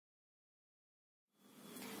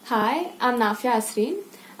Hi, I'm Naafiya Asreen.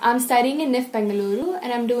 I'm studying in NIFT Bengaluru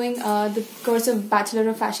and I'm doing the course of Bachelor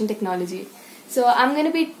of Fashion Technology. So I'm going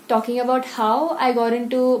to be talking about how I got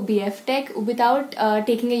into BFTech without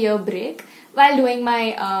taking a year break while doing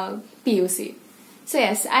my PUC. So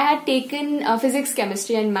yes, I had taken physics,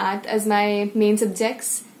 chemistry and math as my main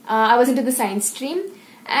subjects. I was into the science stream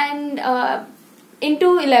and into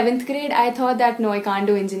 11th grade I thought that no, I can't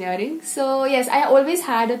do engineering. So yes, I always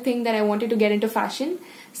had a thing that I wanted to get into fashion.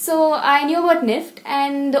 So I knew about NIFT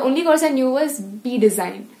and the only course I knew was B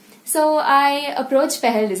Design. So I approached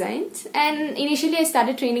Pehel Designs and initially I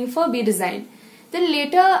started training for B Design. Then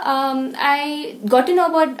later I got to know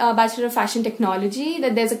about Bachelor of Fashion Technology,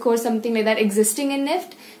 that there's a course something like that existing in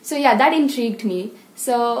NIFT. So yeah, that intrigued me.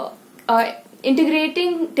 So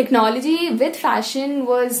integrating technology with fashion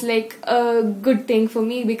was like a good thing for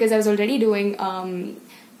me because I was already doing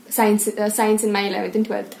science in my 11th and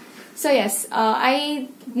 12th. So yes, I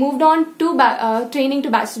moved on to training to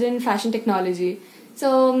Bachelor in Fashion Technology.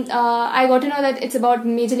 So I got to know that it's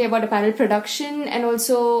majorly about apparel production, and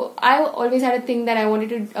also I always had a thing that I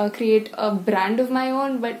wanted to create a brand of my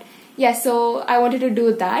own. But yes, so I wanted to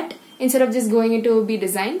do that instead of just going into B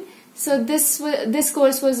Design. So this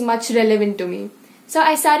course was much relevant to me. So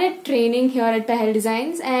I started training here at Pehel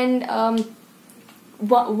Designs, and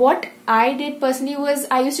what I did personally was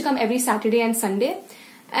I used to come every Saturday and Sunday.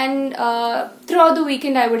 And throughout the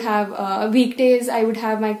weekend I would have weekdays I would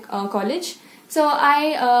have my college. So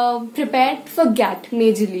I prepared for GAT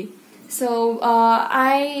majorly. So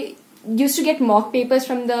I used to get mock papers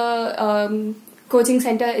from the coaching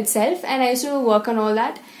center itself, and I used to work on all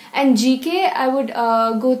that. And GK I would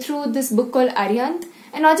go through this book called Aryanth,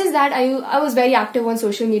 and not just that, I was very active on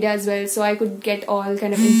social media as well, so I could get all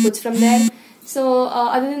kind of inputs from there. So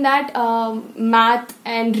other than that, math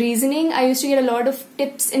and reasoning, I used to get a lot of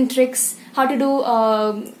tips and tricks how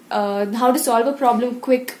to solve a problem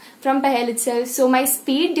quick from Pehel itself. So my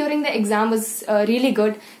speed during the exam was really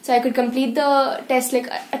good. So I could complete the test like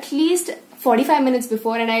at least 45 minutes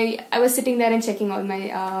before, and I was sitting there and checking all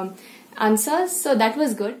my answers. So that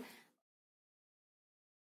was good.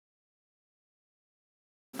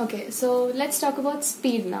 Okay, so let's talk about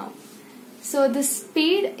speed now. So the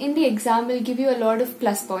speed in the exam will give you a lot of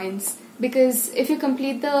plus points, because if you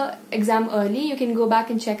complete the exam early, you can go back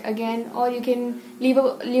and check again, or you can leave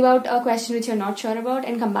out a question which you're not sure about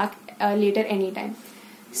and come back later anytime.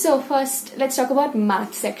 So first, let's talk about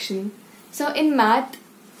math section. So in math,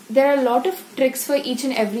 there are a lot of tricks for each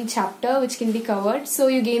and every chapter which can be covered, so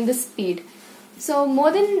you gain the speed. So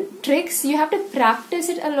more than tricks, you have to practice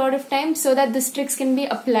it a lot of times so that these tricks can be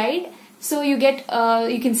applied. So you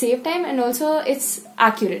can save time, and also it's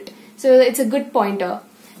accurate. So it's a good pointer.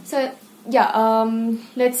 So yeah,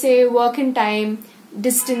 let's say work in time,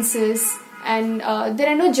 distances, and there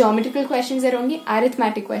are no geometrical questions. There are only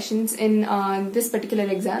arithmetic questions in this particular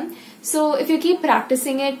exam. So if you keep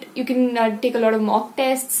practicing it, you can take a lot of mock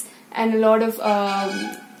tests and a lot of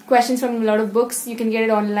questions from a lot of books. You can get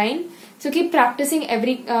it online. So keep practicing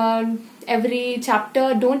every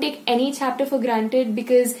chapter. Don't take any chapter for granted,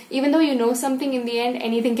 because even though you know something, in the end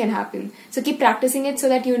anything can happen. So keep practicing it so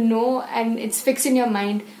that you know and it's fixed in your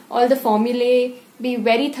mind. All the formulae, be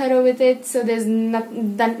very thorough with it so there's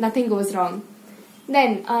nothing goes wrong.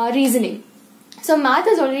 Then reasoning. So math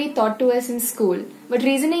is already taught to us in school, but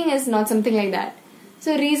reasoning is not something like that.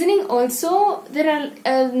 So reasoning also, there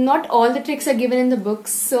are not all the tricks are given in the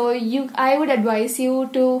books. So I would advise you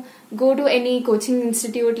to go to any coaching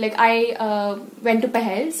institute. Like I went to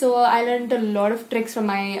Pehel, so I learned a lot of tricks from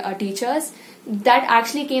my teachers that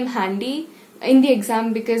actually came handy in the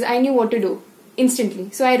exam, because I knew what to do instantly.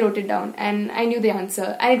 So I wrote it down and I knew the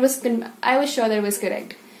answer, and I was sure that it was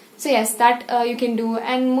correct. So yes, that you can do,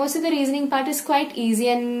 and most of the reasoning part is quite easy,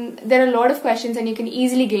 and there are a lot of questions and you can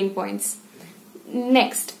easily gain points.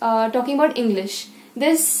 Next, talking about English.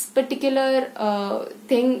 This particular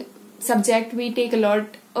subject we take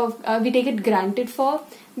it granted for,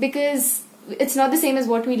 because it's not the same as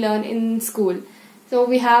what we learn in school. So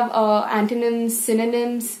we have antonyms,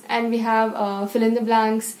 synonyms, and we have fill in the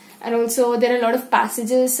blanks, and also there are a lot of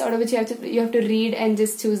passages out of which you have to read and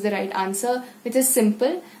just choose the right answer, which is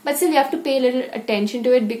simple, but still you have to pay a little attention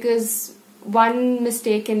to it, because one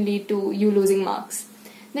mistake can lead to you losing marks.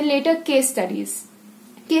 Then later, case studies.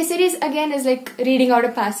 Case studies again is like reading out a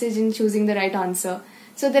passage and choosing the right answer.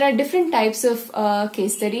 So there are different types of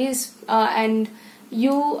case studies, and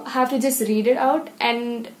you have to just read it out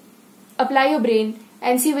and apply your brain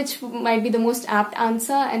and see which might be the most apt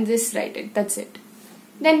answer and just write it. That's it.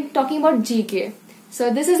 Then talking about GK. So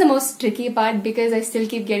this is the most tricky part, because I still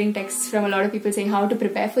keep getting texts from a lot of people saying how to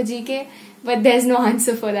prepare for GK, but there's no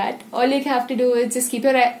answer for that. All you have to do is just keep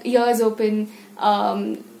your ears open,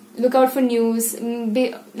 look out for news,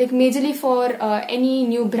 like majorly for any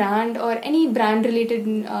new brand or any brand related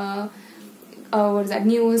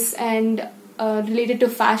news, and related to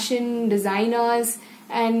fashion, designers,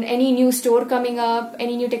 and any new store coming up,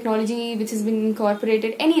 any new technology which has been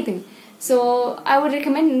incorporated, anything. So I would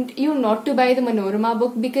recommend you not to buy the Manorama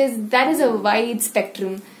book, because that is a wide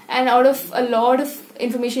spectrum, and out of a lot of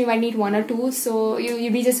information you might need one or two, so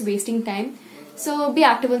you'll be just wasting time. So be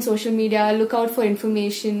active on social media, look out for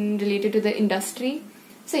information related to the industry.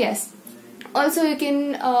 So yes, also you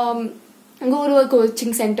can go to a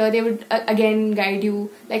coaching center. They would again guide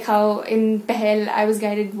you, like how in Pahel I was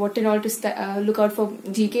guided what and all to look out for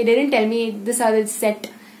GK. They didn't tell me this are the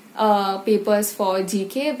set papers for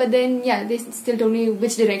GK, but then yeah, they still told me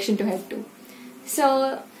which direction to head to.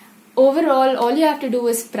 So overall, all you have to do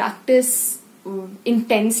is practice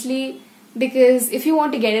intensely, because if you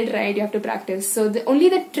want to get it right, you have to practice. So only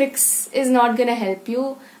the tricks is not going to help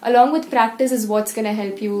you. Along with practice is what's going to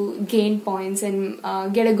help you gain points and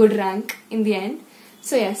get a good rank in the end.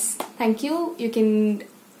 So yes, thank you. You can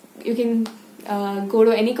go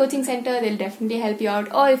to any coaching center, they'll definitely help you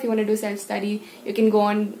out. Or if you want to do self-study, you can go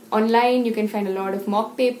online, you can find a lot of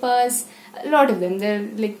mock papers, a lot of them.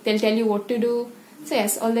 They'll tell you what to do. So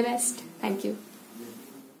yes, all the best. Thank you.